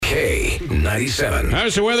97.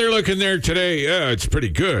 How's the weather looking there today? It's pretty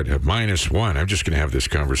good. At -1. I'm just going to have this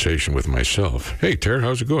conversation with myself. Hey, Tara,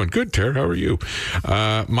 how's it going? Good, Tara. How are you?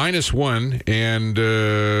 -1, and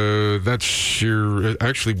that's your...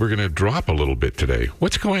 Actually, we're going to drop a little bit today.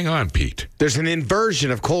 What's going on, Pete? There's an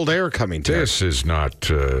inversion of cold air coming today. This is not...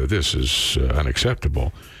 this is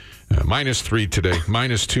unacceptable. -3 today,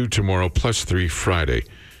 -2 tomorrow, +3 Friday.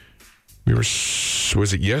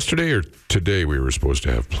 Was it yesterday or today we were supposed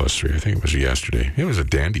to have +3? I think it was yesterday. It was a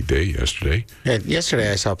dandy day yesterday. Yeah,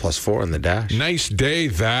 yesterday I saw +4 in the dash. Nice day,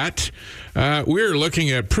 that. We're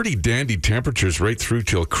looking at pretty dandy temperatures right through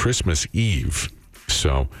till Christmas Eve.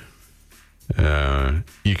 So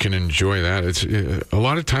you can enjoy that. It's a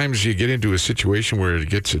lot of times you get into a situation where it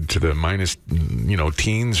gets into the minus,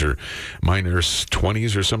 teens or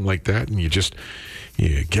 -20s or something like that, and you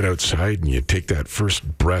get outside and you take that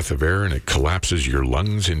first breath of air and it collapses your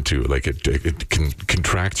lungs into, like it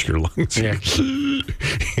contracts your lungs. Yeah.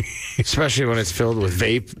 Especially when it's filled with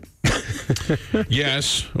vape.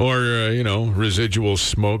 Yes, or, residual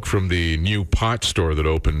smoke from the new pot store that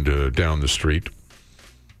opened down the street.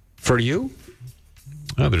 For you?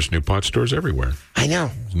 Oh, there's new pot stores everywhere. I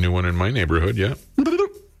know. There's a new one in my neighborhood, yeah.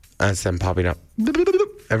 That's them popping up.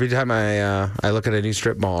 Every time I look at a new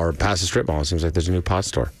strip mall or pass a strip mall, it seems like there's a new pot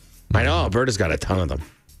store. I know, Alberta's got a ton of them.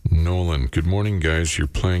 Nolan, good morning, guys.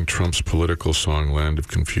 You're playing Trump's political song, Land of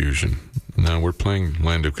Confusion. No, we're playing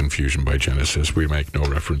Land of Confusion by Genesis. We make no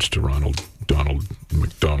reference to Donald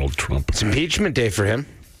McDonald Trump. It's impeachment day for him.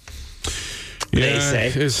 They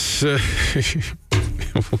say. It's...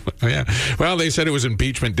 yeah. Well, they said it was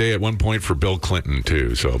impeachment day at one point for Bill Clinton,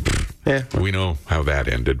 too. So yeah. We know how that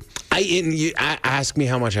ended. Ask me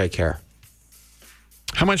how much I care.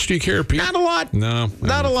 How much do you care, Pete? Not a lot. No.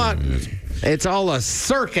 Not a lot. It's all a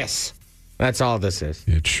circus. That's all this is.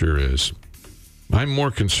 It sure is. I'm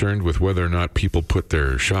more concerned with whether or not people put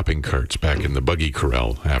their shopping carts back in the buggy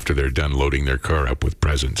corral after they're done loading their car up with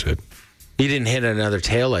presents. You didn't hit another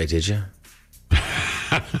taillight, did you?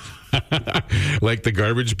 Like the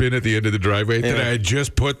garbage bin at the end of the driveway that I had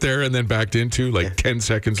just put there and then backed into 10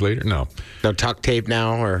 seconds later? No tuck tape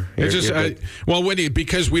now, or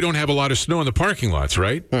because we don't have a lot of snow in the parking lots,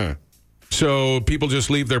 right? So people just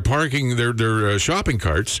leave their their shopping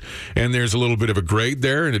carts, and there's a little bit of a grade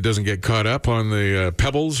there, and it doesn't get caught up on the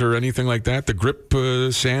pebbles or anything like that, the grip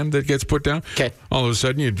sand that gets put down. Okay. All of a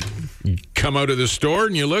sudden, you come out of the store,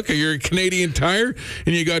 and you look at your Canadian Tire,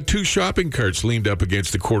 and you got 2 shopping carts leaned up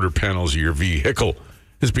against the quarter panels of your vehicle.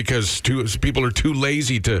 It's because people are too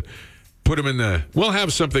lazy to put them in the... We'll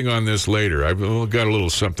have something on this later. I've got a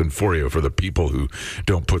little something for you for the people who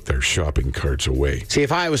don't put their shopping carts away. See,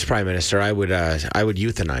 if I was Prime Minister, I would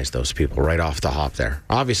euthanize those people right off the hop there.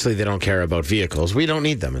 Obviously, they don't care about vehicles. We don't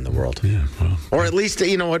need them in the world. Yeah, well... Or at least,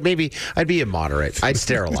 you know what, maybe I'd be immoderate. I'd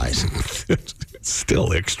sterilize.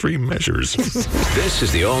 Still extreme measures. This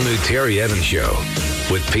is the all-new Terry Evans Show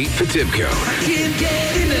with Pete Potipcoe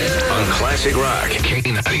on Classic Rock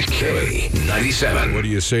K97. What do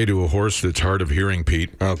you say to a horse that's hard of hearing, Pete?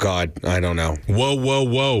 Oh, God, I don't know. Whoa, whoa,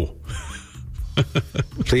 whoa.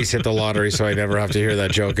 Please hit the lottery so I never have to hear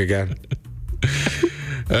that joke again.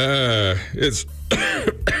 It's...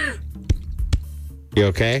 You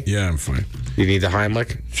okay? Yeah, I'm fine. You need the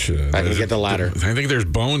Heimlich? I can get the ladder. I think there's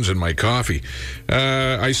bones in my coffee.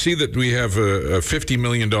 I see that we have a $50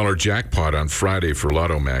 million jackpot on Friday for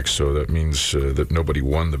Lotto Max, so that means that nobody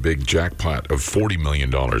won the big jackpot of $40 million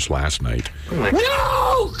last night.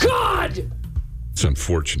 No, God! It's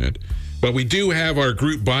unfortunate. But we do have our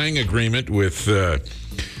group buying agreement with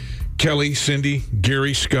Kelly, Cindy,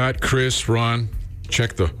 Gary, Scott, Chris, Ron.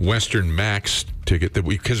 Check the Western Max ticket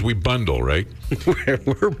because we bundle, right?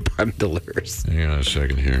 We're bundlers. Hang on a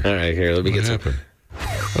second here. All right, here, let me what get happened?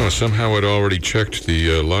 Oh, somehow it already checked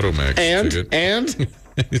the Lotto Max ticket. And?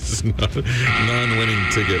 It's not a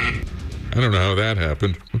non-winning ticket. I don't know how that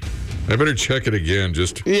happened. I better check it again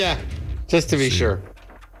just to be sure.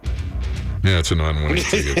 Yeah, it's a non-winning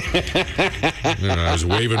ticket. I was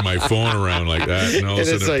waving my phone around like that, and all of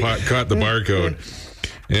a sudden it caught the barcode.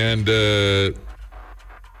 And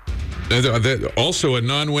also a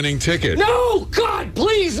non-winning ticket. No, God,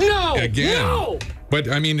 please, no. Again. No.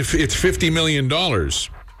 But, I mean, it's $50 million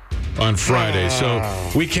on Friday,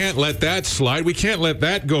 so we can't let that slide. We can't let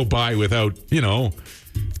that go by without,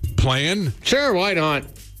 playing. Sure, why not?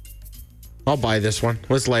 I'll buy this one.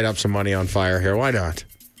 Let's light up some money on fire here. Why not?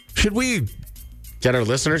 Should we get our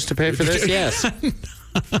listeners to pay for this? Yes.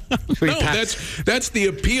 No, that's the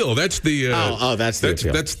appeal. That's the that's the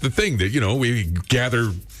appeal. That's the thing that we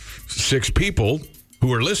gather 6 people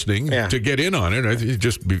who are listening to get in on it.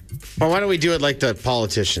 Well, why don't we do it like the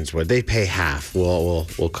politicians would? They pay half. We'll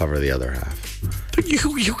cover the other half.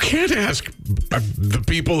 You can't ask the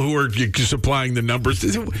people who are supplying the numbers.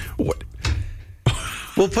 What?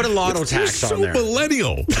 We'll put a lotto tax on there.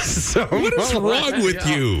 Millennial. What is wrong with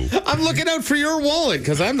you? I'm looking out for your wallet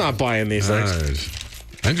because I'm not buying these things.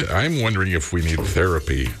 I'm wondering if we need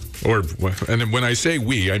therapy. And when I say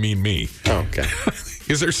we, I mean me. Oh, okay.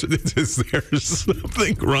 Is there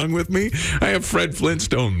something wrong with me? I have Fred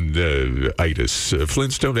Flintstone-itis.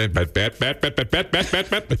 Flintstone.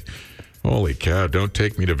 Holy cow, don't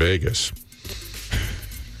take me to Vegas.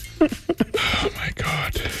 Oh, my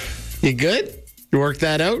God. You good? You worked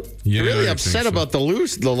that out? Yeah, You're really upset about the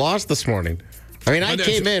loss this morning. I mean, I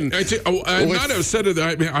came in. I'm not upset at that.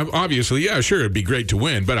 I mean, obviously, yeah, sure, it'd be great to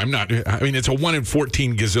win, but I'm not. I mean, it's a 1 in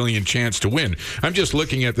 14 gazillion chance to win. I'm just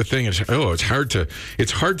looking at the thing as,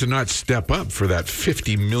 it's hard to not step up for that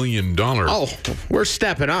 $50 million. Oh, we're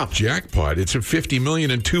stepping up. Jackpot. It's a $50 million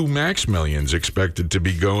and 2 max millions expected to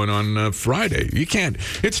be going on Friday. You can't.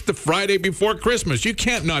 It's the Friday before Christmas. You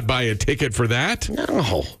can't not buy a ticket for that.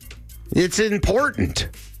 No, it's important.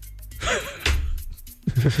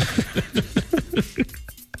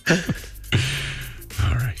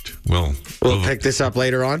 All right. Well, we'll pick this up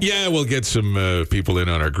later on. Yeah, we'll get some people in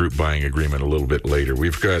on our group buying agreement a little bit later.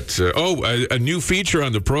 We've got a new feature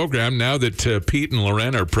on the program now that Pete and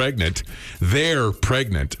Loren are pregnant. They're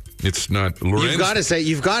pregnant. It's not Loren's. You've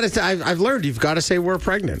got to say, I've learned you've got to say we're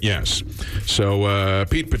pregnant. Yes. So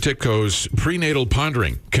Pete Potipcoe's prenatal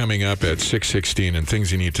pondering coming up at 6:16 and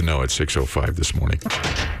things you need to know at 6:05 this morning.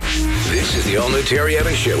 This is the all-new Terry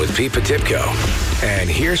Evans Show with Pete Potipcoe. And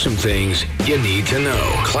here's some things you need to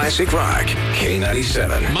know. Classic Rock,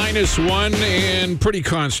 K97. -1 and pretty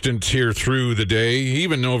constant here through the day.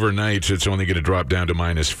 Even overnight, it's only going to drop down to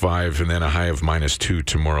 -5 and then a high of -2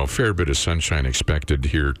 tomorrow. Fair bit of sunshine expected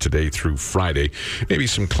here today through Friday. Maybe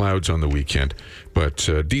some clouds on the weekend, but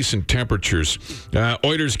decent temperatures.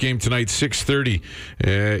 Oilers game tonight, 6:30.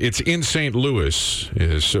 It's in St. Louis,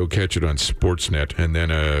 so catch it on Sportsnet. And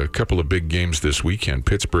then a couple of big games this weekend.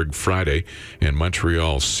 Pittsburgh Friday and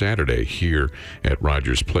Montreal Saturday here at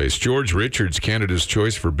Rogers Place. George Richards, Canada's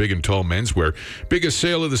choice for big and tall menswear. Biggest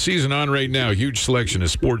sale of the season on right now. Huge selection of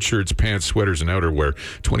sports shirts, pants, sweaters, and outerwear.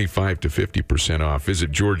 25 to 50% off.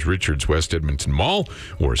 Visit George Richards West Edmonton Mall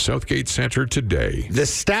or Southgate Center today. The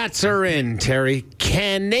stats are in, Terry.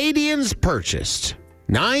 Canadians purchased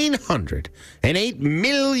 $908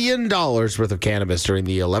 million worth of cannabis during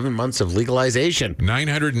the 11 months of legalization.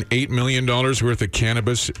 $908 million worth of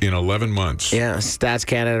cannabis in 11 months. Yeah, Stats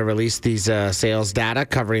Canada released these sales data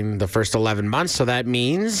covering the first 11 months. So that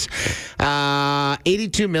means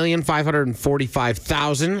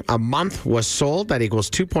 82,545,000 a month was sold. That equals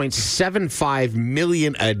 $2.75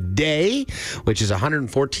 million a day, which is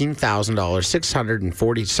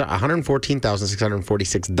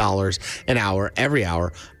 $114,646 an hour every hour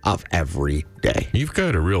of every day. You've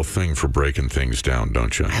got a real thing for breaking things down,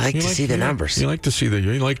 don't you? I like to see the numbers. You like to see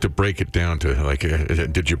you like to break it down to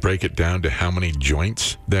did you break it down to how many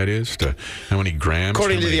joints that is, to how many grams?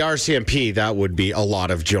 According to the RCMP, that would be a lot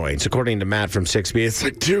of joints. According to Matt from 6B, it's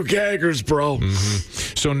like 2 gaggers, bro.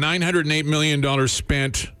 Mm-hmm. So $908 million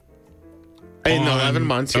spent in 11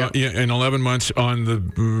 months, yeah. In 11 months on the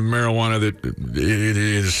marijuana that it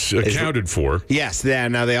is accounted for. Yes.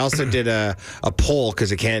 Now, they also did a poll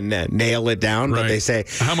because they can't nail it down, right. But they say...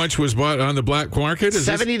 How much was bought on the black market?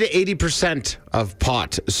 70 to 80% of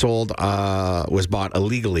pot sold was bought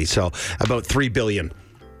illegally, so about $3 billion.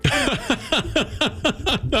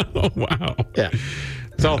 Oh, wow. Yeah.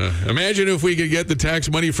 So imagine if we could get the tax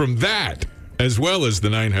money from that, as well as the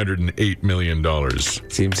 $908 million.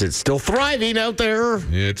 Seems it's still thriving out there.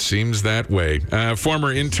 It seems that way.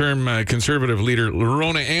 Former interim Conservative leader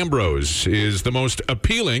Rona Ambrose is the most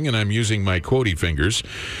appealing, and I'm using my quotey fingers,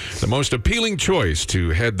 the most appealing choice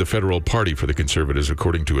to head the federal party for the Conservatives,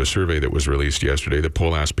 according to a survey that was released yesterday. The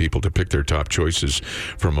poll asked people to pick their top choices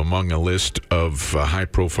from among a list of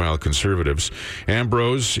high-profile Conservatives.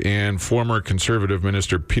 Ambrose and former Conservative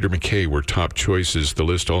Minister Peter MacKay were top choices. The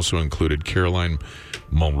list also included Caroline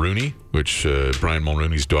Mulroney, which Brian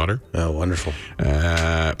Mulroney's daughter. Oh, wonderful.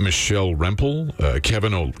 Michelle Rempel,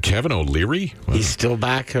 Kevin O'Leary. He's still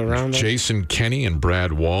back around there? Jason Kenney and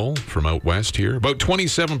Brad Wall from out west here. About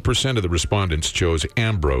 27% of the respondents chose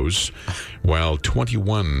Ambrose, while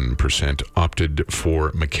 21% opted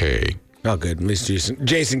for MacKay. Oh, good. At least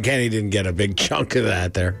Jason Kenney didn't get a big chunk of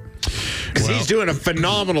that there. Because he's doing a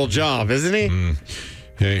phenomenal job, isn't he?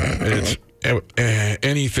 Hey, it's...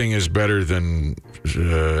 anything is better than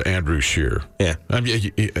Andrew Scheer. Yeah. I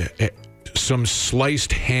mean, some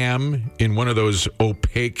sliced ham in one of those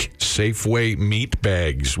opaque Safeway meat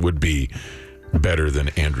bags would be better than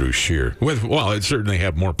Andrew Scheer. Well, it certainly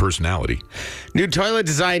have more personality. New toilet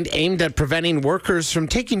design aimed at preventing workers from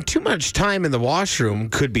taking too much time in the washroom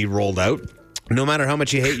could be rolled out. No matter how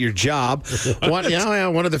much you hate your job, one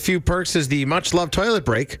of the few perks is the much-loved toilet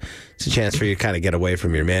break. It's a chance for you to kind of get away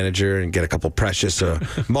from your manager and get a couple precious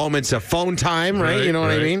moments of phone time, right? You know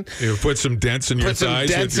what I mean? You put some dents in your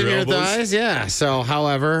thighs with your elbows. Yeah. So,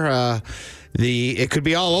 however, it could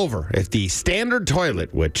be all over if the standard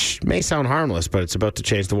toilet, which may sound harmless, but it's about to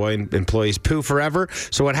change the way employees poo forever.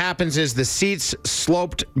 So what happens is the seats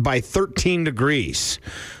sloped by 13 degrees,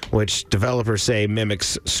 which developers say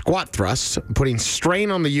mimics squat thrusts, putting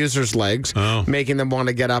strain on the user's legs, making them want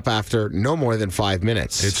to get up after no more than 5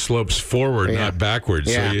 minutes. It slopes forward, not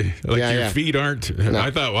backwards. Yeah. So your feet aren't. No.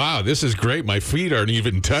 I thought, wow, this is great. My feet aren't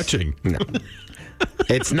even touching. No.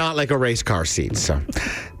 It's not like a race car seat. So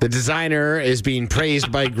the designer is being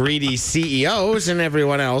praised by greedy CEOs, and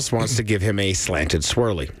everyone else wants to give him a slanted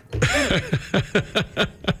swirly.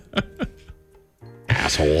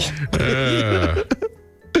 Asshole.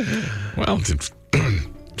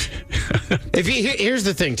 Here's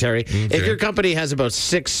the thing, Terry. Okay. If your company has about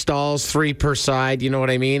 6 stalls, 3 per side, you know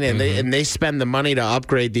what I mean, and they spend the money to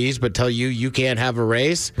upgrade these, but tell you can't have a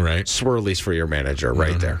raise, right? Swirlies for your manager,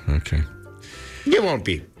 right there. Okay. You won't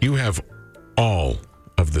be. You have all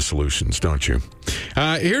of the solutions, don't you?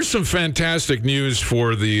 Here's some fantastic news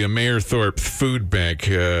for the Mayor Thorpe Food Bank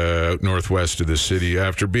northwest of the city.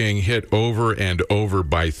 After being hit over and over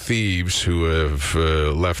by thieves who have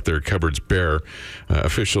left their cupboards bare,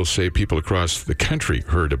 officials say people across the country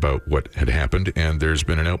heard about what had happened, and there's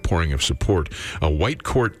been an outpouring of support. A White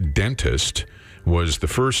Court dentist was the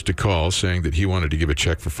first to call, saying that he wanted to give a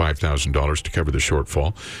check for $5,000 to cover the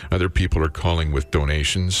shortfall. Other people are calling with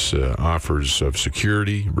donations, offers of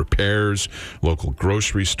security, repairs, local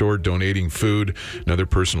grocery store donating food. Another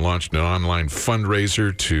person launched an online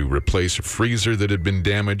fundraiser to replace a freezer that had been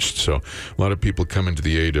damaged. So a lot of people coming to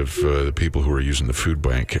the aid of the people who are using the food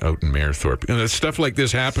bank out in Mayerthorpe. And stuff like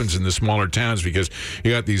this happens in the smaller towns because you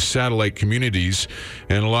got these satellite communities,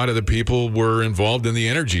 and a lot of the people were involved in the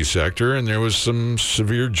energy sector, and there was some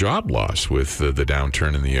severe job loss with the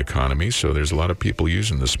downturn in the economy. So there's a lot of people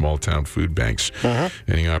using the small town food banks.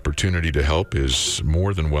 Any opportunity to help is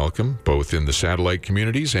more than welcome, both in the satellite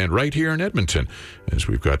communities and right here in Edmonton, as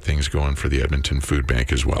we've got things going for the Edmonton Food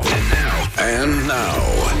Bank as well. And now,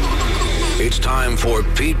 it's time for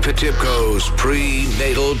Pete Potipcoe's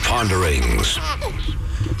prenatal ponderings.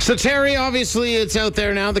 So, Terry, obviously it's out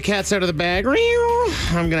there now. The cat's out of the bag.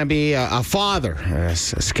 I'm going to be a father.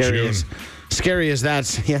 Scary as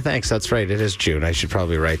that's, yeah, thanks. That's right. It is June. I should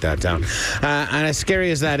probably write that down. And as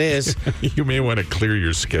scary as that is, you may want to clear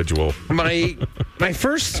your schedule. My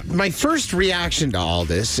first reaction to all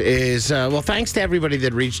this is, thanks to everybody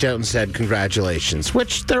that reached out and said congratulations,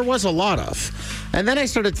 which there was a lot of. And then I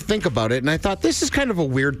started to think about it, and I thought, this is kind of a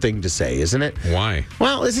weird thing to say, isn't it? Why?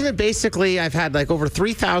 Well, isn't it basically, I've had like over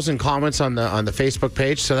 3,000 comments on the Facebook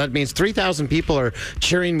page, so that means 3,000 people are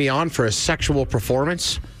cheering me on for a sexual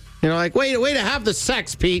performance. You know, like, way to have the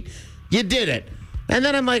sex, Pete. You did it. And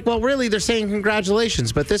then I'm like, well, really, they're saying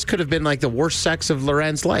congratulations, but this could have been like the worst sex of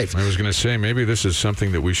Loren's life. I was going to say, maybe this is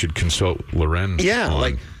something that we should consult Loren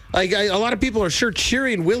on. A lot of people are sure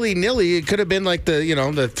cheering willy-nilly. It could have been like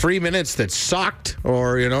the 3 minutes that sucked,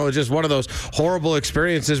 or, just one of those horrible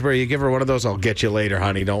experiences where you give her one of those, I'll get you later,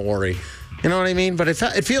 honey, don't worry. You know what I mean? But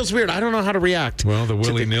it feels weird. I don't know how to react. Well, the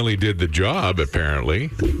willy-nilly did the job,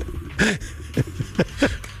 apparently.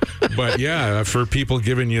 But yeah, for people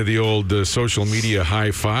giving you the old social media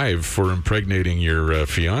high five for impregnating your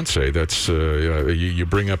fiance, that's you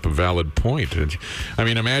bring up a valid point. I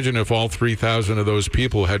mean, imagine if all 3,000 of those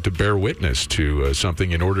people had to bear witness to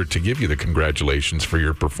something in order to give you the congratulations for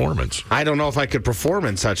your performance. I don't know if I could perform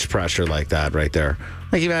in such pressure like that right there.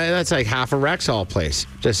 Like, that's like half a Rexall place,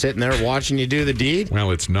 just sitting there watching you do the deed.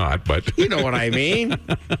 Well, it's not, but you know what I mean.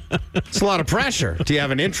 It's a lot of pressure. Do you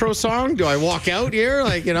have an intro song? Do I walk out here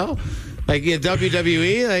like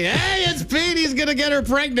WWE? Like, hey, it's Pete. He's gonna get her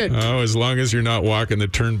pregnant. Oh, as long as you're not walking the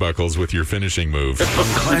turnbuckles with your finishing move. From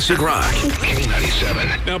Classic Rock,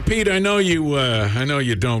 K97. Now, Pete, I know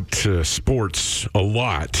you don't sports a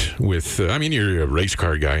lot. You're a race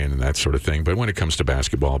car guy and that sort of thing. But when it comes to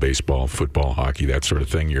basketball, baseball, football, hockey, that sort of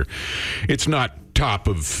thing, it's not top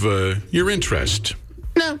of your interest.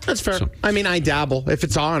 No, that's fair. I dabble. If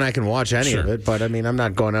it's on, I can watch any of it. But, I'm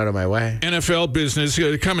not going out of my way. NFL business,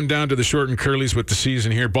 coming down to the short and curlies with the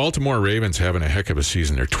season here. Baltimore Ravens having a heck of a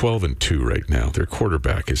season. They're 12-2 right now. Their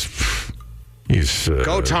quarterback is... He's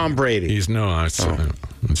Go Tom Brady. It's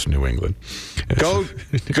New England. Go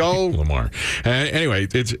Lamar. Anyway,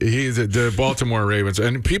 he's the Baltimore Ravens,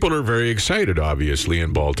 and people are very excited, obviously,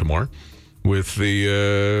 in Baltimore with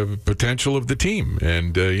the potential of the team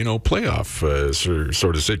and playoff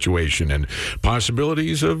sort of situation and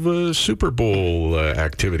possibilities of Super Bowl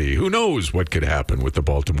activity. Who knows what could happen with the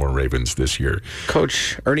Baltimore Ravens this year?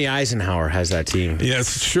 Coach Ernie Eisenhower has that team.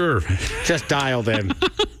 Yes, sure. Just dialed in.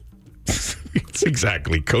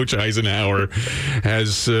 Exactly. Coach Eisenhower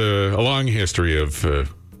has a long history of.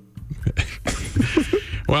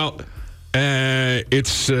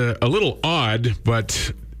 It's a little odd,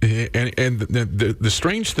 but the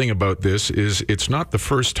strange thing about this is it's not the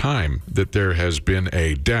first time that there has been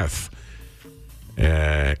a death.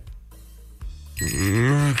 At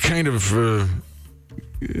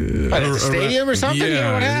the stadium or something?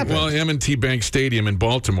 Yeah. What happened? Well, M&T Bank Stadium in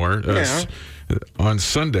Baltimore. On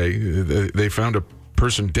Sunday, they found a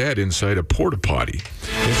person dead inside a porta potty.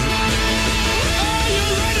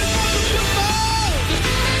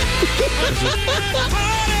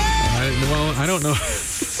 I don't know.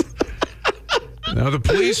 Now, the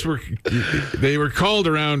police were called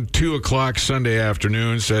around 2 o'clock Sunday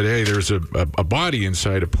afternoon, said, hey, there's a body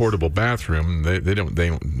inside a portable bathroom. They don't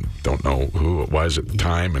know who it was at the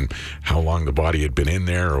time and how long the body had been in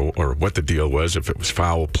there or what the deal was, if it was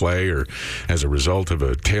foul play or as a result of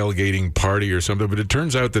a tailgating party or something. But it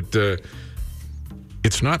turns out that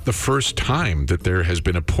it's not the first time that there has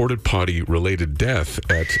been a porta potty related death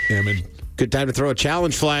at M&T. Good time to throw a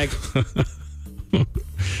challenge flag.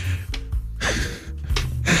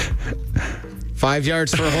 5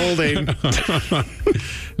 yards for holding.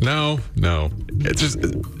 No. It's just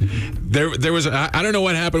there was I don't know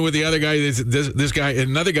what happened with the other guy. This guy,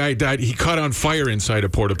 another guy died. He caught on fire inside a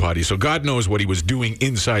porta potty. So God knows what he was doing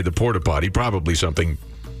inside the porta potty. Probably something.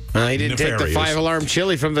 He didn't take the 5-alarm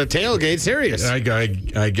chili from the tailgate serious. I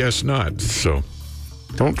guess not. So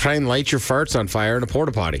don't try and light your farts on fire in a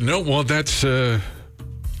porta potty. No, well that's.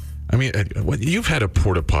 You've had a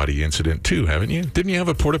porta potty incident too, haven't you? Didn't you have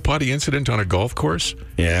a porta potty incident on a golf course?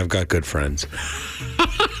 Yeah, I've got good friends.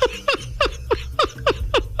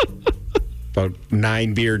 About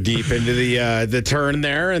 9 beer deep into the turn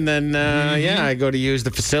there, and then I go to use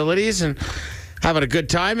the facilities and having a good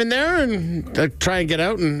time in there, and I try and get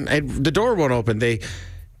out, and the door won't open. They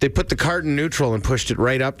put the cart in neutral and pushed it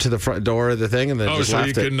right up to the front door of the thing, and then just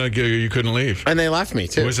left it. You couldn't leave. And they left me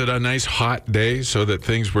too. Was it a nice hot day so that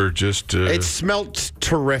things were just? It smelt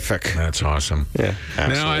terrific. That's awesome. Yeah,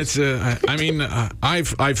 absolutely. Now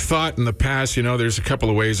it's. I've thought in the past. There's a couple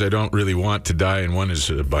of ways I don't really want to die, and one is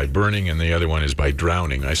by burning, and the other one is by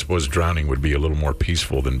drowning. I suppose drowning would be a little more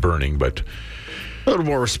peaceful than burning, but. A little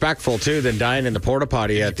more respectful, too, than dying in the porta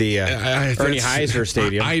potty at the Ernie Heiser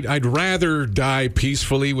Stadium. I'd rather die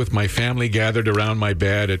peacefully with my family gathered around my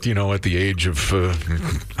bed at the age of,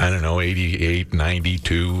 88,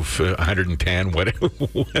 92, 110, whatever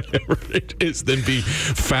it is, than be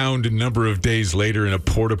found a number of days later in a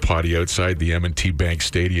porta potty outside the M&T Bank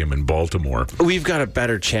Stadium in Baltimore. We've got a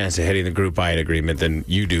better chance of hitting the Group I agreement than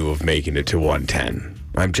you do of making it to 110.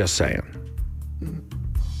 I'm just saying.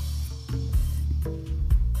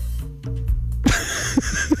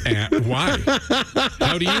 Why?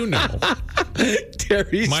 How do you know?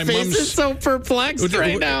 Terry's face is so perplexed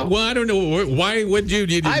right now. Well, I don't know. Why would you?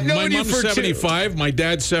 I've known my you mom's for 75. My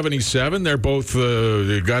dad's 77. They're both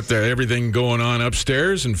got everything going on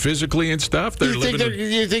upstairs and physically and stuff.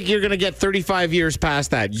 You think you're going to get 35 years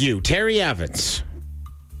past that? Terry Evans,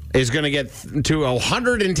 is going to get to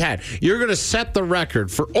 110. You're going to set the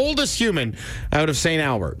record for oldest human out of St.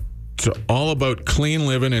 Albert. It's all about clean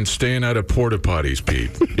living and staying out of porta potties,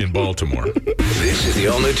 Pete, in Baltimore. This is the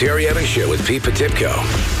all-new Terry Evans Show with Pete Potipcoe.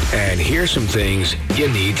 And here's some things you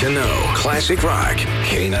need to know. Classic Rock,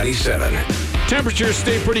 K97. Temperatures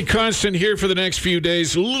stay pretty constant here for the next few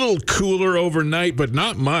days. A little cooler overnight, but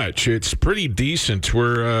not much. It's pretty decent.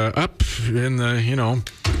 We're up in the,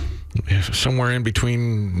 somewhere in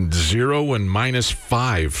between 0 and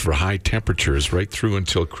 -5 for high temperatures right through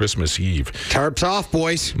until Christmas Eve. Tarps off,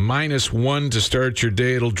 boys. -1 to start your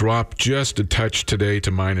day. It'll drop just a touch today to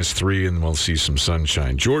 -3, and we'll see some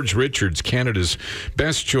sunshine. George Richards, Canada's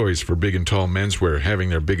best choice for big and tall menswear, having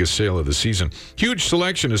their biggest sale of the season. Huge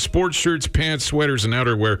selection of sports shirts, pants, sweaters, and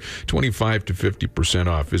outerwear, 25 to 50%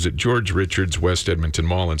 off. Visit George Richards, West Edmonton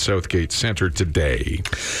Mall and Southgate Centre today.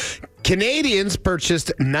 Canadians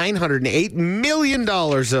purchased $908 million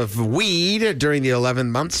of weed during the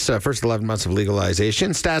first 11 months of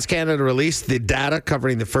legalization. Stats Canada released the data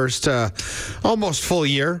covering the first almost full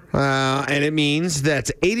year, and it means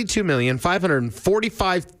that's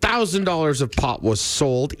 82,545,000 $200,000 of pot was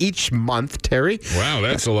sold each month, Terry. Wow,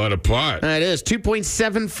 that's a lot of pot. It is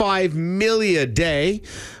 2.75 milli a day,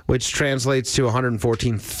 which translates to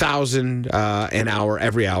 114,000 an hour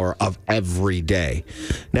every hour of every day.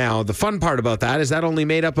 Now, the fun part about that is that only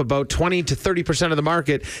made up about 20 to 30% of the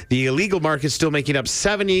market. The illegal market is still making up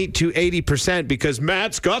 70 to 80% because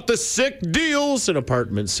Matt's got the sick deals in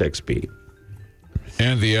apartment 6B.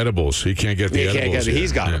 And the edibles. He can't get the edibles.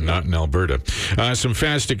 He's got them. Not in Alberta. Some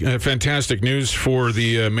fantastic news for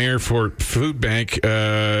the mayor for Food Bank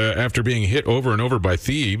after being hit over and over by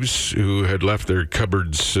thieves who had left their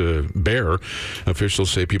cupboards bare. Officials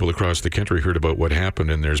say people across the country heard about what happened,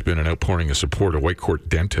 and there's been an outpouring of support. A Whitecourt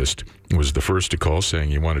dentist was the first to call, saying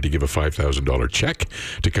he wanted to give a $5,000 check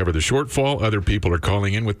to cover the shortfall. Other people are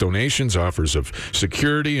calling in with donations, offers of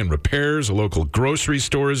security and repairs. A local grocery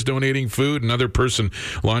store is donating food. Another person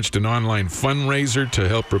launched an online fundraiser to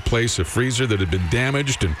help replace a freezer that had been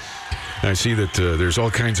damaged. And I see that there's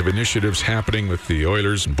all kinds of initiatives happening with the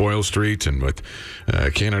Oilers and Boyle Street and with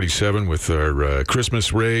K97 with our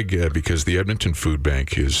Christmas rig because the Edmonton Food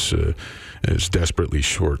Bank is desperately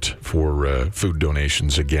short for food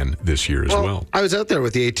donations again this year as well. I was out there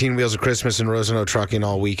with the 18 Wheels of Christmas and Rosano Trucking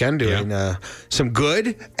all weekend doing some good,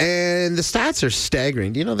 and the stats are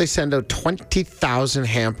staggering. Do you know they send out 20,000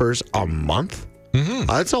 hampers a month? Mm-hmm.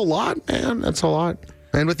 That's a lot, man. That's a lot.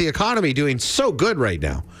 And with the economy doing so good right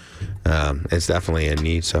now, it's definitely a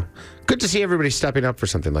need. So good to see everybody stepping up for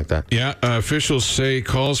something like that. Yeah, officials say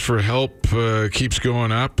calls for help keeps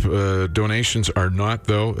going up. Donations are not,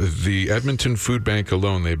 though. The Edmonton Food Bank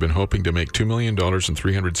alone, they've been hoping to make $2 million and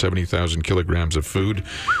 370,000 kilograms of food,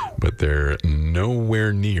 but they're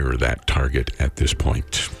nowhere near that target at this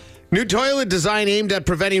point. New toilet design aimed at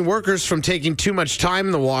preventing workers from taking too much time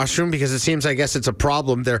in the washroom because it seems, I guess, it's a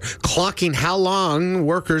problem. They're clocking how long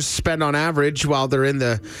workers spend on average while they're in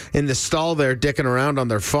the stall there dicking around on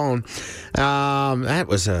their phone. That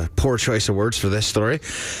was a poor choice of words for this story.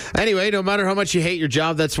 Anyway, no matter how much you hate your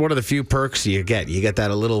job, that's one of the few perks you get. You get that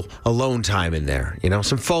a little alone time in there,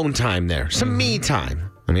 some phone time there, some me time.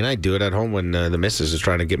 I mean, I do it at home when the missus is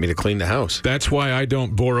trying to get me to clean the house. That's why I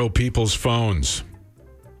don't borrow people's phones.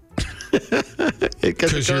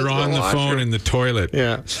 Because you're on the phone in the toilet.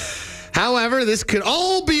 Yeah. However, this could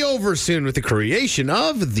all be over soon with the creation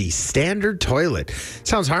of the standard toilet.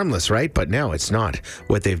 Sounds harmless, right? But no, it's not.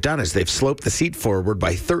 What they've done is they've sloped the seat forward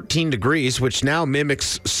by 13 degrees, which now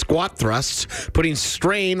mimics squat thrusts, putting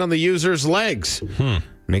strain on the user's legs.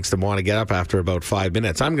 Makes them want to get up after about 5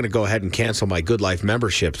 minutes. I'm going to go ahead and cancel my Good Life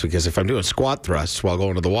memberships because if I'm doing squat thrusts while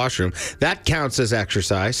going to the washroom, that counts as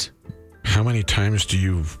exercise. How many times do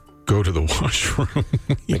you go to the washroom?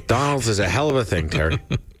 McDonald's is a hell of a thing, Terry.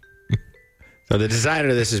 So the designer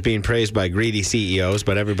of this is being praised by greedy CEOs,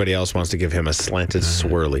 but everybody else wants to give him a slanted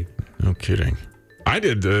swirly. No kidding. I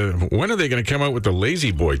did. When are they going to come out with the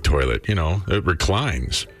Lazy Boy toilet? It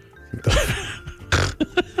reclines.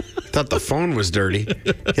 Thought the phone was dirty.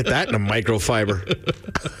 Get that in a microfiber.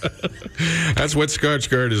 That's what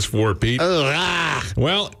Scotchgard is for, Pete.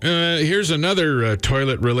 Well, here's another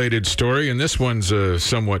toilet-related story, and this one's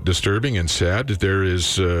somewhat disturbing and sad. There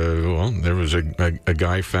was a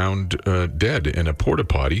guy found dead in a porta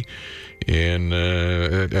potty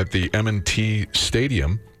at the M&T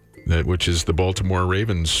Stadium, which is the Baltimore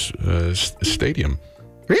Ravens stadium.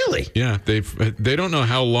 Really? Yeah, they don't know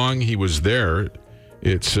how long he was there.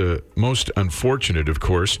 It's most unfortunate, of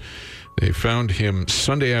course. They found him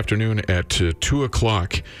Sunday afternoon at 2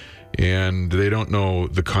 o'clock, and they don't know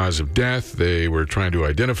the cause of death. They were trying to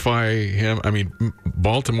identify him. I mean,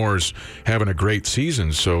 Baltimore's having a great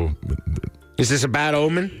season, so... Is this a bad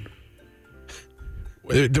omen?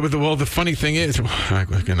 Well, the funny thing is...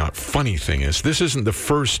 Not funny thing is, this isn't the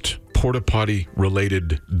first porta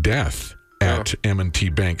potty-related death at M&T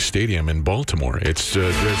Bank Stadium in Baltimore. It's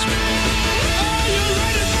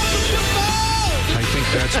I think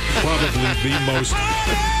that's probably the most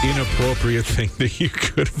inappropriate thing that you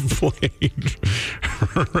could have played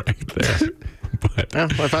right there. But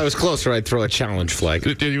if I was closer, I'd throw a challenge flag.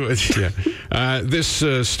 Yeah. This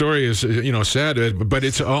story is, sad, but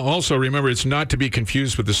it's also, remember, it's not to be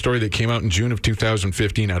confused with the story that came out in June of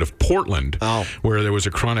 2015 out of Portland, where there was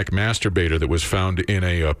a chronic masturbator that was found in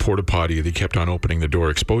a porta potty. He kept on opening the door,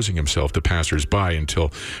 exposing himself to passersby until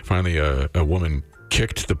finally a woman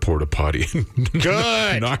kicked the porta potty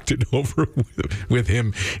and knocked it over with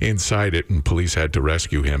him inside it, and police had to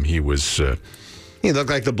rescue him. He was He looked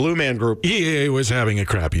like the Blue Man Group. He was having a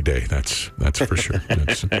crappy day. That's for sure.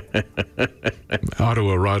 That's,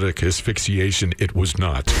 autoerotic asphyxiation, it was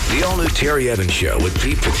not. The all-new Terry Evans Show with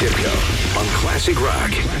Pete Potipcoe on Classic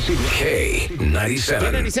Rock K97.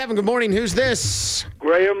 K97, good morning. Who's this?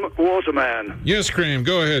 Graham Waterman. Yes, Graham,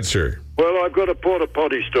 go ahead, sir. Well, I've got a porta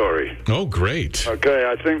potty story. Oh, great. Okay,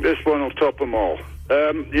 I think this one will top them all.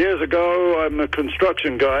 Years ago, I'm a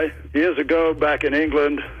construction guy. Years ago, back in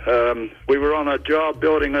England, we were on a job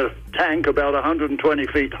building a tank about 120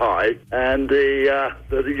 feet high, and the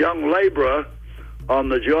young laborer on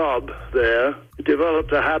the job there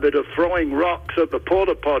developed a habit of throwing rocks at the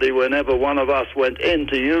porta potty whenever one of us went in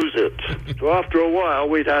to use it. So after a while,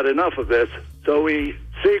 we'd had enough of it, so we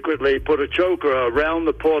secretly put a choker around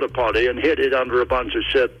the porta potty and hid it under a bunch of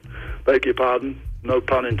shit. Beg your pardon, no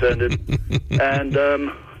pun intended. And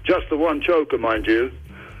just the one choker, mind you,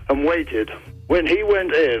 and waited. When he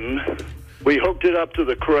went in, we hooked it up to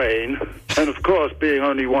the crane, and of course, being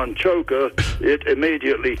only one choker, it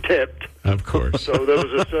immediately tipped. Of course. So there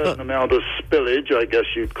was a certain amount of spillage, I guess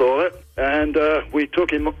you'd call it. And we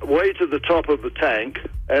took him way to the top of the tank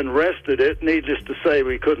and rested it. Needless to say,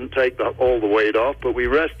 we couldn't take all the weight off, but we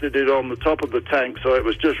rested it on the top of the tank so it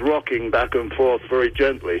was just rocking back and forth very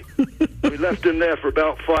gently. We left him there for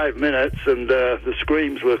about 5 minutes, and the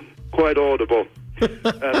screams were quite audible. And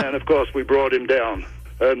then, of course, we brought him down.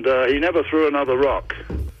 And he never threw another rock.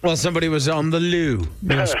 Well, somebody was on the loo.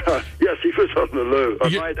 Yes. Yes, he was on the loo. I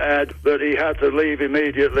might add that he had to leave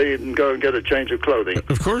immediately and go and get a change of clothing.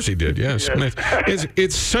 Of course he did, yes.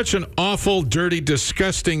 It's such an awful, dirty,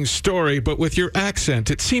 disgusting story, but with your accent,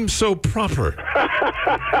 it seems so proper.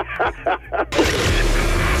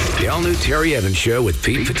 The all-new Terry Evans Show with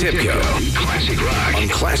Pete Potipcoe. Classic Rock on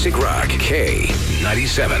Classic Rock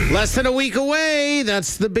K97. Less than a week away.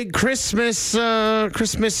 That's the big Christmas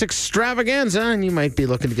extravaganza, and you might be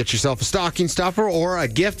looking to get yourself a stocking stuffer or a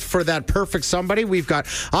gift for that perfect somebody. We've got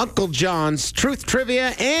Uncle John's Truth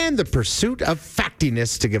Trivia and the Pursuit of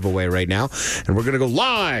Factiness to give away right now. And we're going to go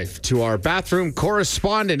live to our bathroom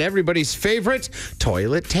correspondent, everybody's favorite,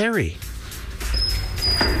 Toilet Terry.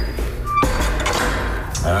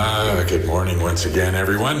 Good morning once again,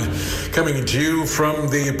 everyone. Coming to you from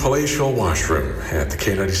the palatial washroom at the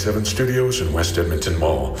K97 studios in West Edmonton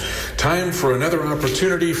Mall. Time for another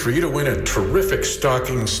opportunity for you to win a terrific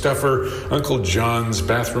stocking stuffer, Uncle John's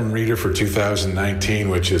bathroom reader for 2019,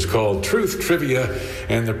 which is called Truth Trivia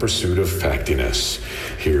and the Pursuit of Factiness.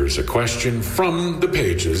 Here's a question from the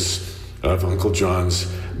pages of Uncle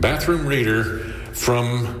John's bathroom reader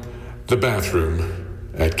from the bathroom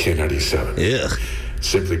at K97. Ugh.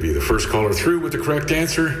 Simply be the first caller through with the correct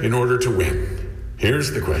answer in order to win. Here's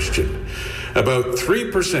the question. About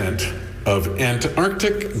 3% of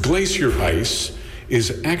Antarctic glacier ice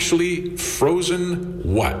is actually frozen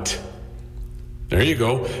what? There you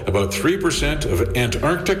go. About 3% of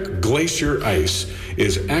Antarctic glacier ice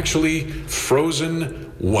is actually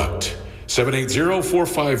frozen what?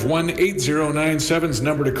 780-451-8097's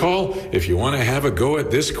number to call if you want to have a go at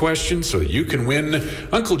this question so that you can win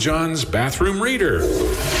Uncle John's bathroom reader.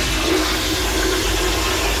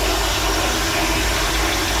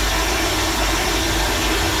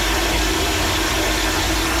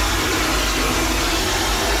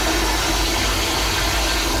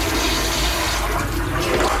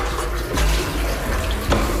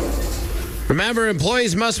 Remember,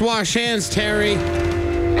 employees must wash hands, Terry.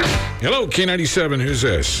 Hello, K97. Who's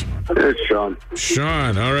this? It's Sean.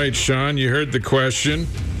 Sean. All right, Sean, you heard the question.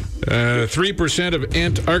 3% of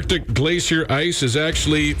Antarctic glacier ice is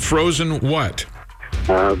actually frozen what?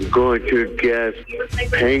 I'm going to guess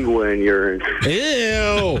penguin urine.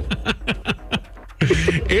 Ew.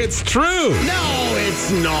 It's true. No,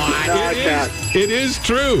 it's not. It is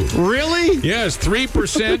true. Really? Yes,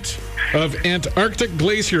 3% of Antarctic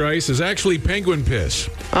glacier ice is actually penguin piss.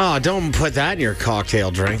 Oh, don't put that in your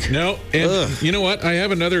cocktail drink. No, and you know what? I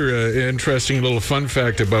have another interesting little fun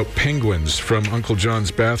fact about penguins from Uncle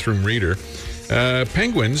John's bathroom reader.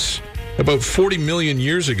 Penguins, about 40 million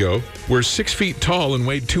years ago, were 6 feet tall and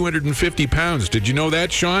weighed 250 pounds. Did you know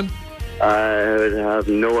that, Sean? I have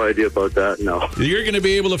no idea about that, no. You're going to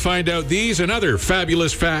be able to find out these and other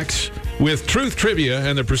fabulous facts with Truth Trivia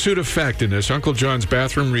and the Pursuit of Factiness. Uncle John's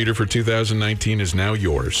bathroom reader for 2019 is now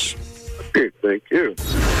yours. Thank you.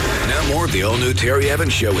 Now more of the all-new Terry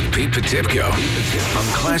Evans Show with Pete Potipcoe on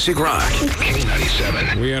Classic Rock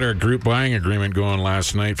K97. We had our group buying agreement going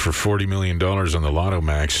last night for $40 million on the Lotto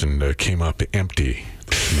Max and came up empty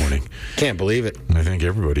this morning. Can't believe it. I think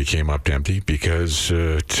everybody came up empty because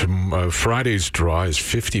Friday's draw is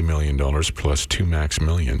 $50 million plus 2 Max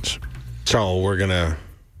Millions. So we're going to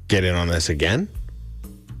get in on this again?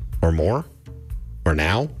 or more? Or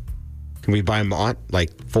now? Can we buy them on,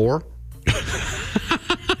 like, 4?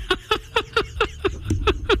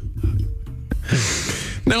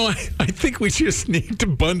 No, I think we just need to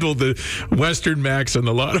bundle the Western Max and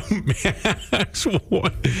the Lotto Max.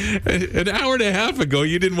 An hour and a half ago,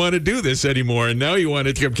 you didn't want to do this anymore, and now you want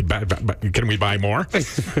to. Can we buy more?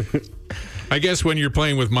 I guess when you're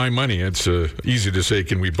playing with my money, it's easy to say,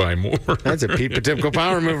 can we buy more? That's a Pete Potipcoe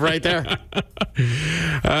power move right there.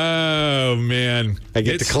 Oh, man. I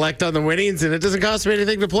get to collect on the winnings, and it doesn't cost me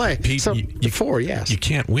anything to play. Pete, so, before, yes. You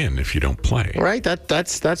can't win if you don't play. Right?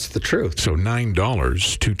 That's the truth. So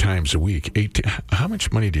 $9 2 times a week. How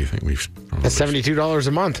much money do you think we've... That's $72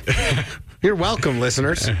 a month. You're welcome,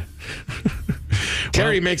 listeners.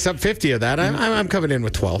 Terry makes up 50 of that. I'm coming in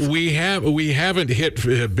with 12. We haven't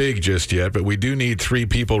hit big just yet, but we do need 3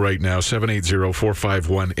 people right now,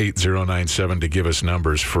 780-451-8097, to give us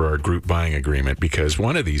numbers for our group buying agreement, because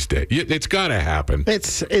one of these days, it's got to happen.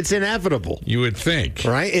 It's inevitable. You would think.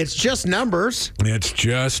 Right? It's just numbers. It's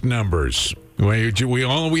just numbers.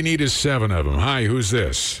 All we need is 7 of them. Hi, who's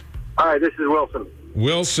this? Hi, this is Wilson.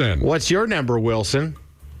 Wilson. What's your number, Wilson?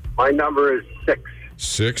 My number is 6.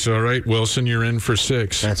 6, all right. Wilson, you're in for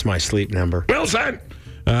 6. That's my sleep number. Wilson!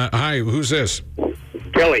 Hi, who's this?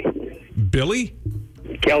 Kelly. Billy?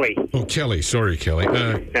 Kelly. Oh, Kelly. Sorry, Kelly.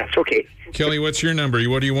 That's okay. Kelly, what's your number?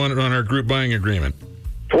 What do you want on our group buying agreement?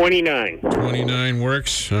 29. 29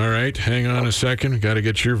 works. All right. Hang on a second. Got to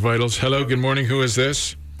get your vitals. Hello, good morning. Who is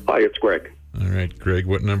this? Hi, it's Greg. All right, Greg,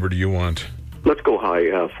 what number do you want? Let's go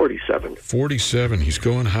high, 47. 47. He's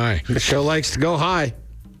going high. The show likes to go high.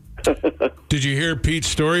 Did you hear Pete's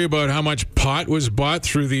story about how much pot was bought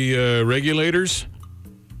through the regulators?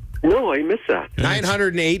 No, I missed that.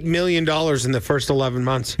 $908 million in the first 11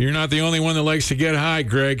 months. You're not the only one that likes to get high,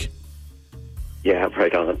 Greg. Yeah,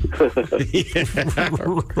 right on.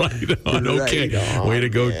 Right on. Okay. Right on. Way to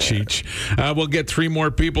go, Cheech. We'll get 3 more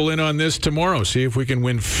people in on this tomorrow. See if we can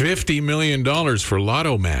win $50 million for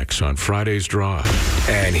Lotto Max on Friday's draw.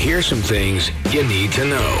 And here's some things you need to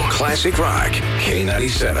know. Classic Rock,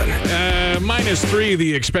 K97. -3,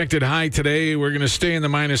 the expected high today. We're going to stay in the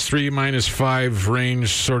 -3, -5 range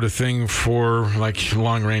sort of thing for like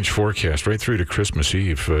long-range forecast right through to Christmas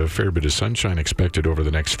Eve. A fair bit of sunshine expected over the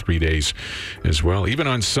next 3 days as well. Even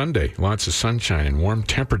on Sunday, lots of sunshine and warm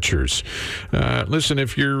temperatures. Listen,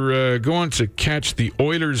 if you're going to catch the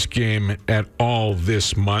Oilers game at all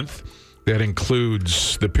this month, that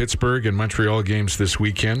includes the Pittsburgh and Montreal games this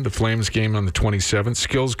weekend, the Flames game on the 27th,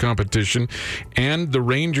 skills competition, and the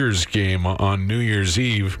Rangers game on New Year's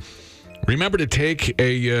Eve. Remember to take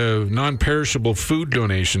a non-perishable food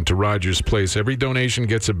donation to Rogers Place. Every donation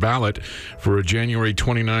gets a ballot for a January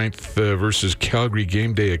 29th versus Calgary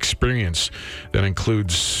game day experience. That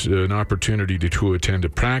includes an opportunity to attend a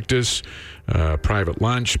practice, private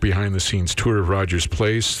lunch, behind-the-scenes tour of Rogers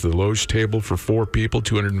Place, the Loge table for 4 people,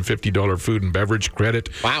 $250 food and beverage credit.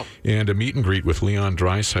 Wow. And a meet and greet with Leon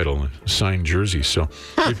Draisaitl, signed jersey. So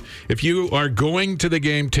if you are going to the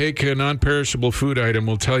game, take a non-perishable food item.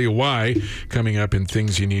 We'll tell you why coming up in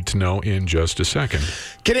Things You Need to Know in just a second.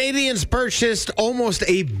 Canadians purchased almost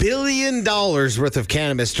 $1 billion worth of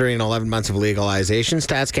cannabis during 11 months of legalization.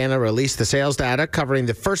 Stats Canada released the sales data covering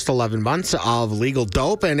the first 11 months of legal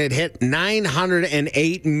dope, and it hit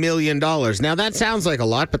 $908 million. Now, that sounds like a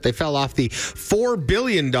lot, but they fell off the $4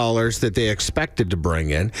 billion that they expected to bring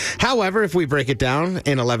in. However, if we break it down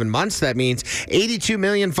in 11 months, that means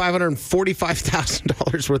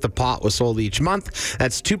 $82,545,000 worth of pot was sold each month.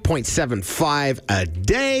 That's $2.75 a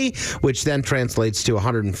day, which then translates to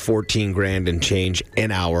 $114,000 and change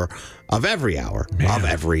an hour of every hour of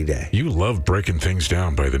every day. You love breaking things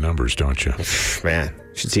down by the numbers, don't you? Man,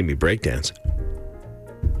 you should see me breakdance.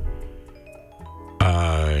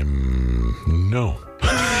 No.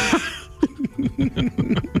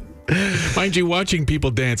 Mind you, watching people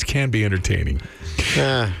dance can be entertaining.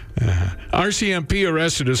 RCMP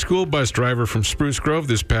arrested a school bus driver from Spruce Grove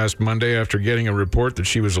this past Monday after getting a report that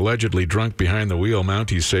she was allegedly drunk behind the wheel.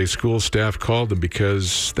 Mounties say school staff called them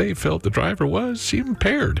because they felt the driver was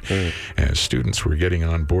impaired. As students were getting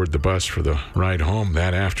on board the bus for the ride home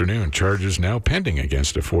that afternoon, charges now pending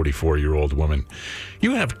against a 44-year-old woman.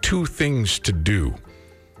 You have 2 things to do.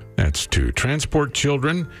 That's to transport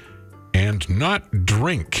children and not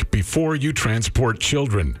drink before you transport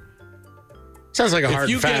children. Sounds like a hard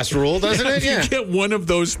and fast rule, doesn't it? If you get one of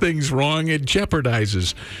those things wrong, it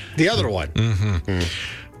jeopardizes the other one.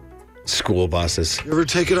 School buses. You ever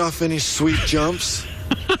take it off any sweet jumps?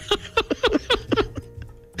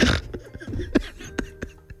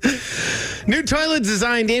 New toilets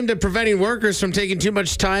designed aimed at preventing workers from taking too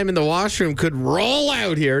much time in the washroom could roll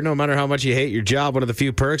out here. No matter how much you hate your job, one of the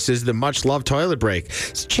few perks is the much-loved toilet break.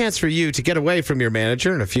 It's a chance for you to get away from your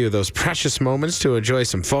manager and a few of those precious moments to enjoy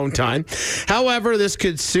some phone time. However, this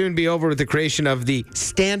could soon be over with the creation of the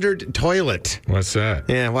standard toilet. What's that?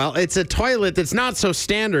 Yeah, well, it's a toilet that's not so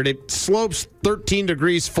standard. It slopes 13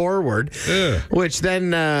 degrees forward, which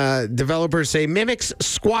then developers say mimics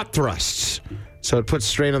squat thrusts. So it puts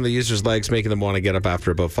strain on the user's legs, making them want to get up after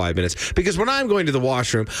about 5 minutes. Because when I'm going to the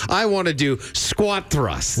washroom, I want to do squat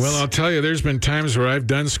thrusts. Well, I'll tell you, there's been times where I've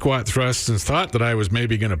done squat thrusts and thought that I was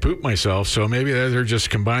maybe going to poop myself. So maybe they're just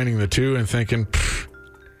combining the two and thinking,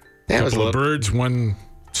 couple of birds, one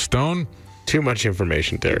stone. Too much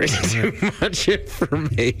information, Terry. Too much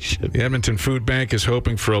information. The Edmonton Food Bank is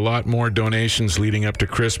hoping for a lot more donations leading up to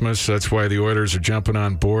Christmas. That's why the Oilers are jumping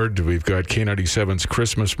on board. We've got K97's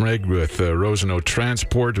Christmas Reg with Roseno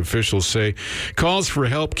Transport. Officials say calls for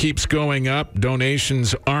help keeps going up.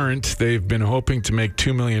 Donations aren't. They've been hoping to make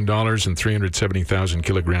 $2 million and 370,000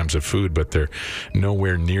 kilograms of food, but they're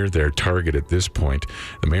nowhere near their target at this point.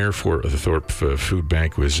 The mayor for the Thorpe Food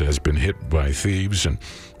Bank has been hit by thieves, and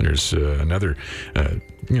there's another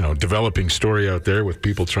developing story out there with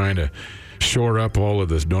people trying to shore up all of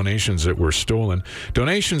the donations that were stolen.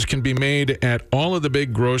 Donations can be made at all of the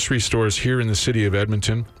big grocery stores here in the city of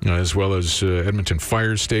Edmonton, as well as Edmonton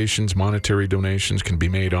fire stations. Monetary donations can be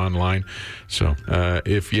made online. So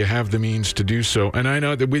if you have the means to do so. And I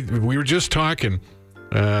know that we were just talking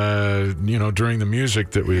during the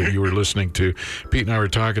music that you were listening to, Pete and I were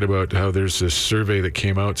talking about how there's this survey that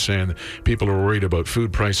came out saying that people are worried about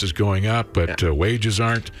food prices going up, but wages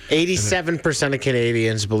aren't. 87% of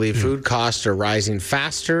Canadians believe food costs are rising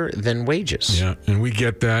faster than wages. Yeah, and we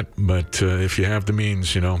get that, but if you have the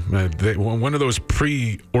means, one of those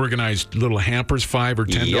pre-organized little hampers, $5 or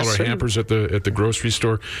 $10 hampers at the grocery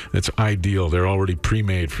store, that's ideal. They're already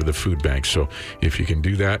pre-made for the food bank. So if you can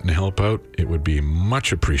do that and help out, it would be much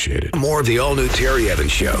appreciated. More of the all-new Terry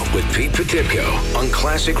Evans Show with Pete Potipcoe on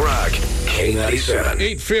Classic Rock, K97.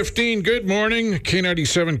 8:15, good morning.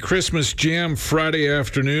 K97 Christmas Jam Friday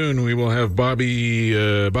afternoon. We will have Bobby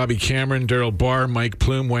Cameron, Daryl Barr, Mike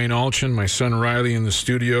Plume, Wayne Alchin, my son Riley in the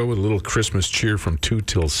studio with a little Christmas cheer from 2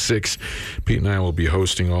 till 6. Pete and I will be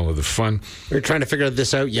hosting all of the fun. We were trying to figure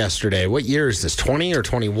this out yesterday. What year is this, 20 or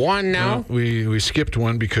 21 now? Well, we skipped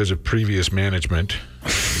one because of previous management.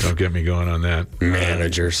 Don't get me going on that.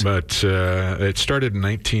 Managers. But it started in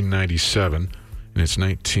 1997, and it's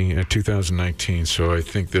 2019, so I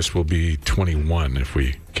think this will be 21 if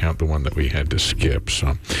we count the one that we had to skip.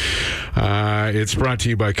 So it's brought to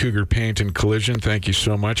you by Cougar Paint and Collision. Thank you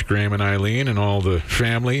so much, Graham and Eileen, and all the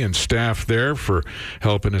family and staff there for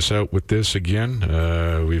helping us out with this again.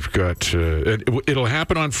 We've got it'll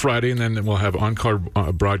happen on Friday, and then we'll have encore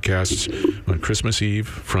broadcasts on Christmas Eve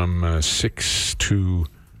from 6 to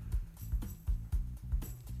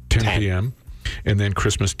 10 p.m. and then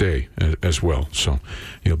Christmas Day as well. So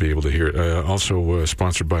you'll be able to hear it. Also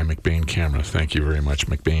sponsored by McBain Camera. Thank you very much,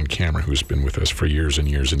 McBain Camera, who's been with us for years and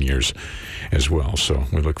years and years as well. So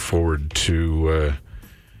we look forward to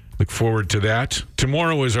that.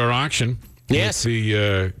 Tomorrow is our auction. Yes. With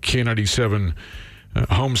the K97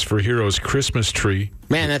 Homes for Heroes Christmas tree.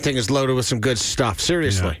 Man, that thing is loaded with some good stuff.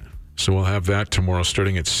 Seriously. Yeah. So we'll have that tomorrow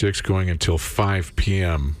starting at 6, going until 5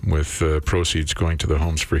 p.m. with proceeds going to the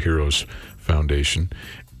Homes for Heroes Foundation.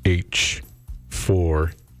 H4H.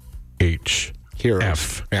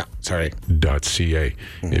 Heroes. F.ca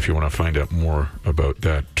if you want to find out more about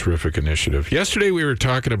that terrific initiative. Yesterday we were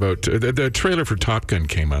talking about the trailer for Top Gun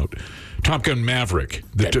came out. Top Gun Maverick,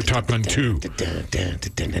 Top Gun 2.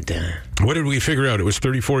 What did we figure out? It was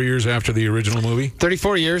 34 years after the original movie?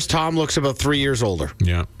 34 years. Tom looks about 3 years older.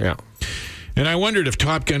 Yeah. Yeah. And I wondered if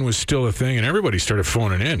Top Gun was still a thing, and everybody started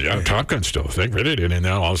phoning in. Yeah, Top Gun's still a thing. And then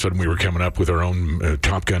all of a sudden we were coming up with our own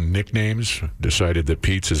Top Gun nicknames. Decided that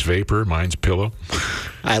Pete's is Vapor, mine's Pillow.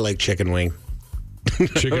 I like Chicken Wing.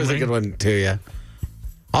 Chicken That was Wing? a good one, too, yeah.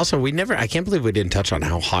 Also, I can't believe we didn't touch on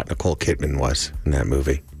how hot Nicole Kidman was in that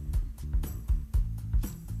movie.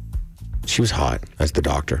 She was hot as the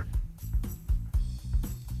doctor.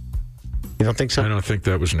 You don't think so? I don't think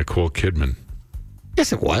that was Nicole Kidman.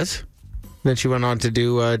 Yes, it was. Then she went on to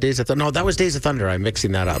do Days of Thunder. No, that was Days of Thunder. I'm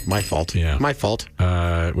mixing that up. My fault. Yeah. My fault.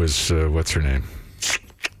 It was, what's her name?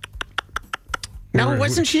 No,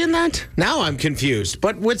 wasn't she in that? Now I'm confused.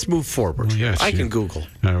 But let's move forward. Well, yes, I can Google.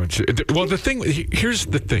 Well, here's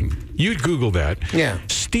the thing. You Google that. Yeah.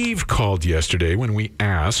 Steve called yesterday when we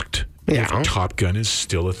asked if Top Gun is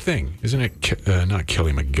still a thing. Isn't it not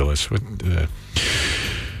Kelly McGillis?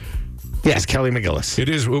 Yes, Kelly McGillis.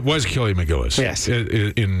 It was Kelly McGillis. Yes.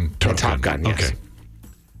 In Top Gun. Yes. Okay.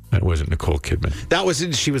 That wasn't Nicole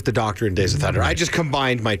Kidman. She was the doctor in Days of Thunder. I just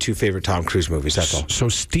combined my two favorite Tom Cruise movies, that's all. So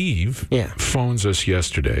Steve Yeah. phones us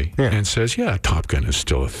yesterday Yeah. and says, yeah, Top Gun is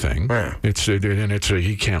still a thing. Yeah.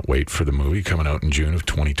 He can't wait for the movie coming out in June of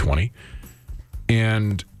 2020.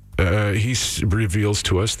 And he reveals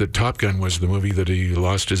to us that Top Gun was the movie that he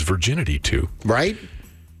lost his virginity to. Right?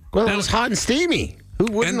 Well, it was hot and steamy. Who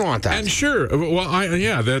wouldn't want that? And sure,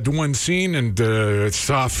 that one scene and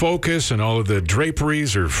soft focus and all of the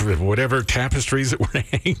draperies or whatever tapestries that were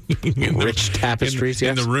hanging in tapestries,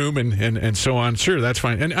 in the room and so on. Sure, that's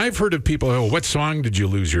fine. And I've heard of people, what song did you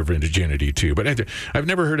lose your virginity to? But I've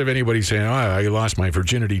never heard of anybody saying, I lost my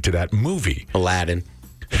virginity to that movie. Aladdin.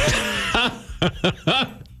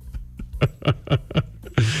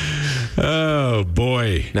 Oh,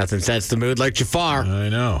 boy. Nothing sets the mood like Jafar. I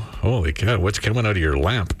know. Holy cow, what's coming out of your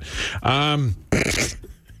lamp? Well,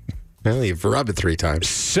 you've rubbed it 3 times.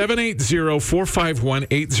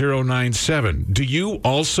 780-451-8097. Do you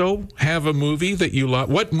also have a movie that you lost?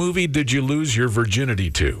 What movie did you lose your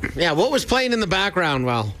virginity to? Yeah, what was playing in the background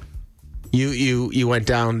while you went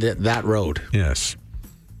down that road? Yes.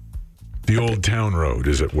 The Old Town Road,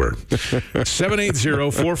 as it were.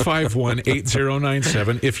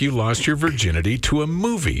 780-451-8097 if you lost your virginity to a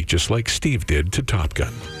movie, just like Steve did to Top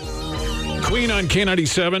Gun. Queen on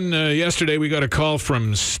K97. Yesterday, we got a call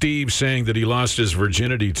from Steve saying that he lost his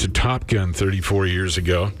virginity to Top Gun 34 years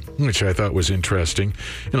ago, which I thought was interesting.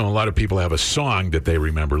 A lot of people have a song that they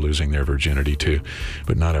remember losing their virginity to,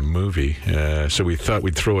 but not a movie. So we thought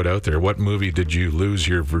we'd throw it out there. What movie did you lose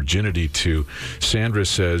your virginity to? Sandra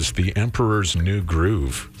says, The Emperor's New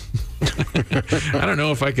Groove. I don't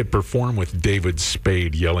know if I could perform with David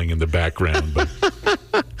Spade yelling in the background, but...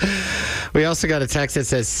 We also got a text that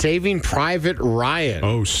says Saving Private Ryan.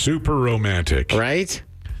 Oh, super romantic. Right?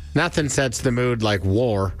 Nothing sets the mood like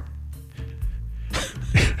war.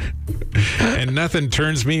 And nothing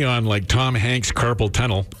turns me on like Tom Hanks' carpal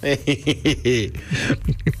tunnel. Remember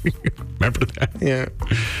that? Yeah.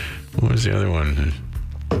 What was the other one?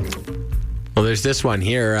 Well, there's this one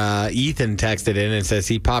here. Ethan texted in and says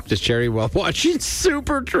he popped his cherry while watching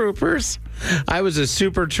Super Troopers. I was a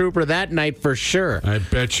Super Trooper that night for sure. I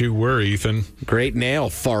bet you were, Ethan. Great nail,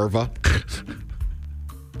 Farva.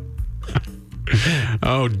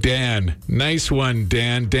 Oh, Dan. Nice one,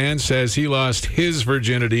 Dan. Dan says he lost his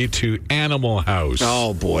virginity to Animal House.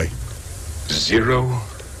 Oh, boy.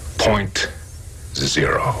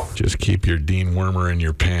 0.0. Just keep your Dean Wormer in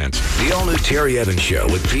your pants. The all-new Terry Evans Show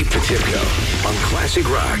with Pete Potipcoe on Classic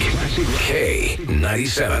Rock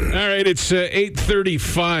K97. All right, it's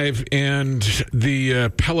 8:35, and the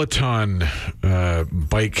Peloton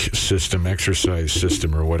bike system, exercise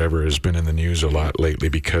system, or whatever, has been in the news a lot lately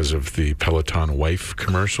because of the Peloton wife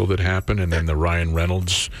commercial that happened, and then the Ryan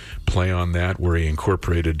Reynolds play on that, where he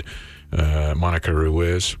incorporated Monica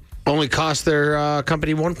Ruiz. Only cost their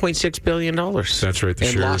company $1.6 billion. That's right.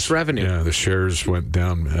 And lost revenue. Yeah, the shares went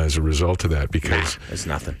down as a result of that because... it's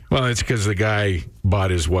nothing. Well, it's because the guy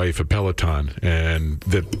bought his wife a Peloton, and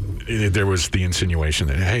there was the insinuation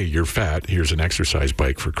that, hey, you're fat, here's an exercise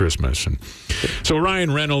bike for Christmas. And so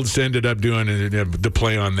Ryan Reynolds ended up doing the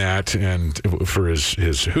play on that, and for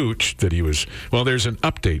his hooch that he was... Well, there's an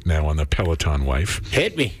update now on the Peloton wife.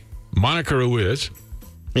 Hit me. Monica Ruiz...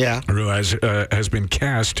 Yeah. Who has been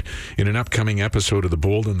cast in an upcoming episode of The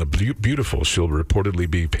Bold and the Beautiful. She'll reportedly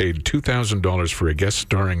be paid $2,000 for a guest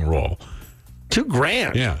starring role.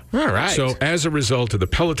 $2,000? Yeah. All right. So as a result of the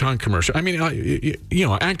Peloton commercial, I mean,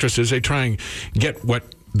 actresses, they try and get what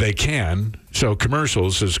they can. So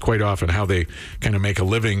commercials is quite often how they kind of make a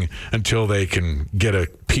living until they can get a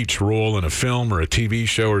peach role in a film or a TV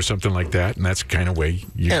show or something like that. And that's the kind of way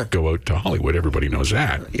you go out to Hollywood. Everybody knows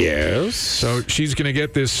that. Yes. So she's going to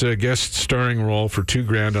get this guest starring role for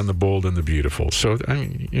 $2,000 on The Bold and the Beautiful. So, I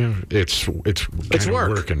mean, it's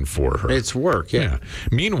working for her. It's work, yeah.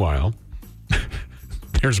 Meanwhile,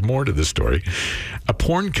 there's more to the story. A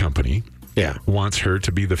porn company wants her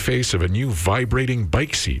to be the face of a new vibrating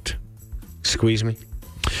bike seat. Squeeze me.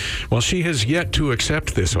 Well, she has yet to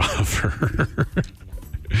accept this offer.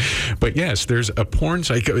 But yes, there's a porn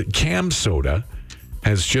site. Cam Soda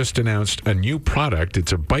has just announced a new product.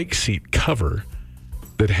 It's a bike seat cover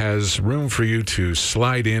that has room for you to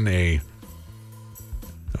slide in a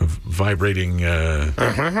vibrating...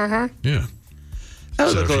 Yeah. That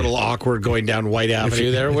would So look a if you- little awkward going down White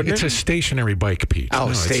Avenue there, wouldn't it's it? a stationary bike, Pete. Oh,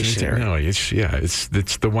 it's stationary.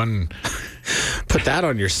 it's the one. Put that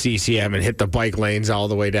on your CCM and hit the bike lanes all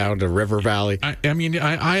the way down to River Valley.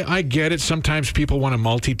 I get it. Sometimes people want to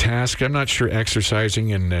multitask. I'm not sure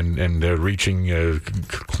exercising and reaching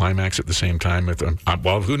climax at the same time.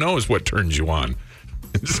 Well, who knows what turns you on?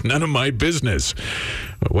 It's none of my business.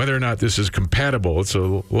 Whether or not this is compatible, it's a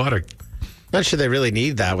lot of... Not sure they really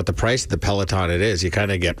need that with the price of the Peloton it is. You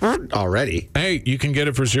kind of get already. Hey, you can get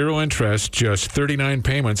it for 0 interest, just 39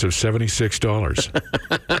 payments of $76.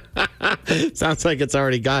 Sounds like it's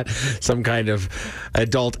already got some kind of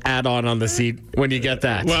adult add-on on the seat when you get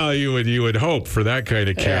that. Well, you would hope for that kind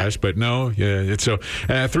of cash, but no. Yeah, it's so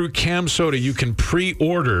through Cam Soda, you can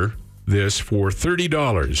pre-order this for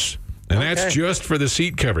 $30. And that's just for the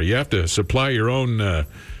seat cover. You have to supply your own...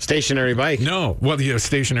 stationary bike. No. Well, the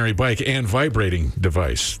stationary bike and vibrating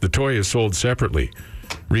device. The toy is sold separately.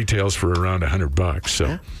 Retails for around $100.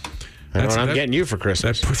 So I know what I'm getting you for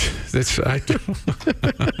Christmas.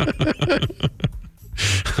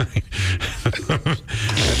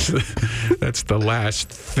 That's the last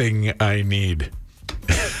thing I need.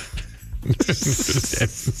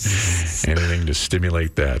 Anything to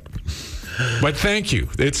stimulate that. But thank you.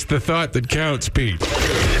 It's the thought that counts, Pete.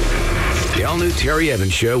 The all-new Terry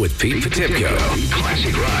Evans Show with Pete Potipcoe.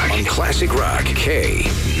 Classic Rock. On Classic Rock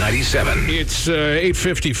K97. It's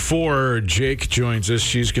 8:54. Jake joins us.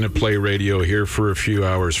 She's going to play radio here for a few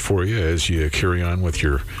hours for you as you carry on with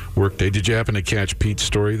your workday. Did you happen to catch Pete's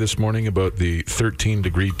story this morning about the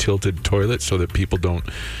 13-degree tilted toilet so that people don't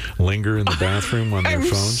linger in the bathroom on their I'm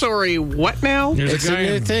phones? sorry, what now? There's It's a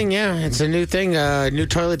new thing, yeah. It's a new thing. New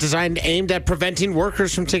toilet design aimed at preventing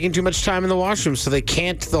workers from taking too much time in the washroom so they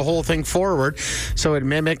can't the whole thing forward. So it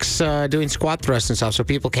mimics doing squat thrusts and stuff so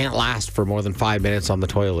people can't last for more than 5 minutes on the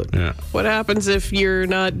toilet. Yeah. What happens if you're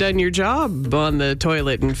not done your job on the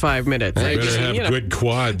toilet in 5 minutes? You better have good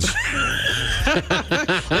quads.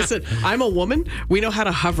 Listen, I'm a woman. We know how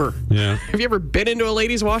to hover. Yeah. Have you ever been into a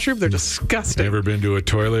ladies' washroom? They're disgusting. Ever been to a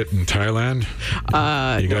toilet in Thailand?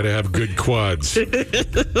 You got to have good quads. Let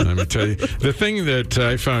me tell you. The thing that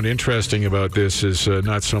I found interesting about this is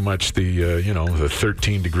not so much the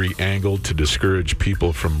 13-degree angle to discourage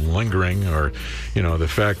people from lingering, or the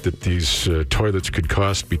fact that these toilets could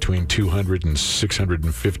cost between $200 and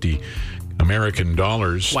 $650 American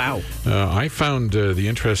dollars. Wow. I found the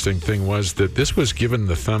interesting thing was that this was given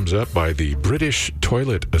the thumbs up by the British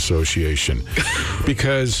Toilet Association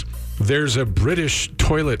because there's a British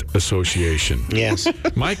Toilet Association. Yes.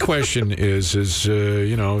 My question is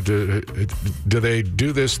do they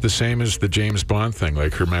do this the same as the James Bond thing,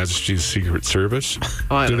 like Her Majesty's Secret Service?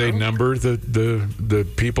 I Do don't they know. number the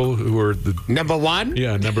people who are the... Number one?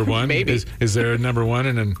 Yeah, number one. Maybe. Is there a number one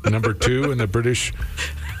and a number two in the British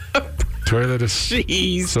Toilet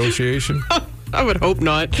Jeez. Association? I would hope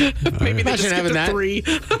not. Maybe they Imagine just skip having to that. 3.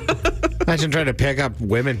 Imagine trying to pick up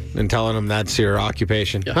women and telling them that's your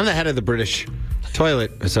occupation. I'm the head of the British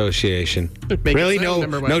Toilet Association. Make Really? it sound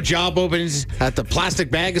number one. No job openings at the Plastic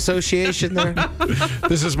Bag Association there?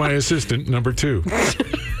 This is my assistant, number two.